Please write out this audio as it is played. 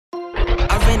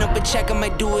ran up a check, I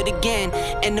might do it again.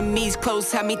 Enemies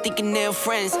close, have me thinking they're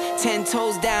friends. 10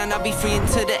 toes down, I'll be free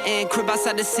until the end. Crib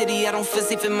outside the city, I don't feel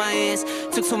safe in my hands.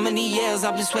 Took so many years,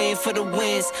 I'm just waiting for the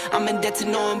wins. I'm in debt to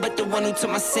no one but the one who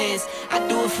took my sins. I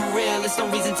do it for real, there's no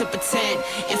reason to pretend.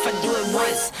 If I do it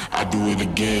once, I do it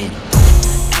again.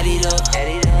 Add it up,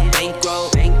 bankroll,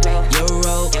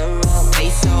 euro,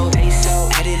 peso,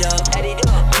 add it up.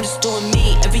 I'm just doing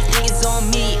me, everything is on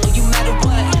me. Oh, you matter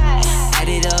what? Add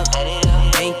it up,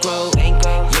 bankroll,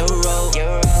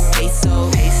 euro, peso,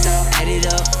 add it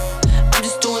up. I'm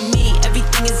just doing me,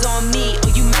 everything is on me.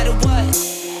 Oh, you matter what?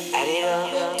 Add it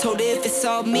up. Told her if it's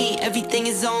all me, everything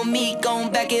is on me.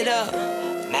 Gon' back it up.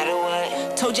 Matter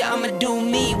what? Told you I'ma do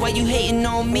me. Why you hating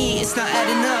on me? It's not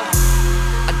adding up.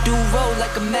 I do roll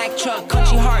like a Mack truck.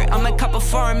 Country heart, I might cop a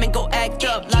farm and go act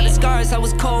up. Lot of scars, I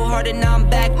was cold-hearted, now I'm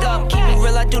backed up. Keep it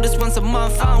real, I do this once a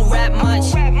month, I don't rap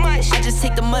much. I just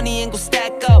take the money and go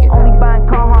stack up. Only buying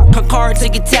cards to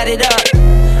get tatted up.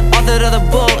 All that other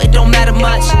bull, it don't matter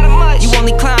much. You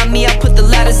only climb me, I put the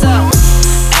ladder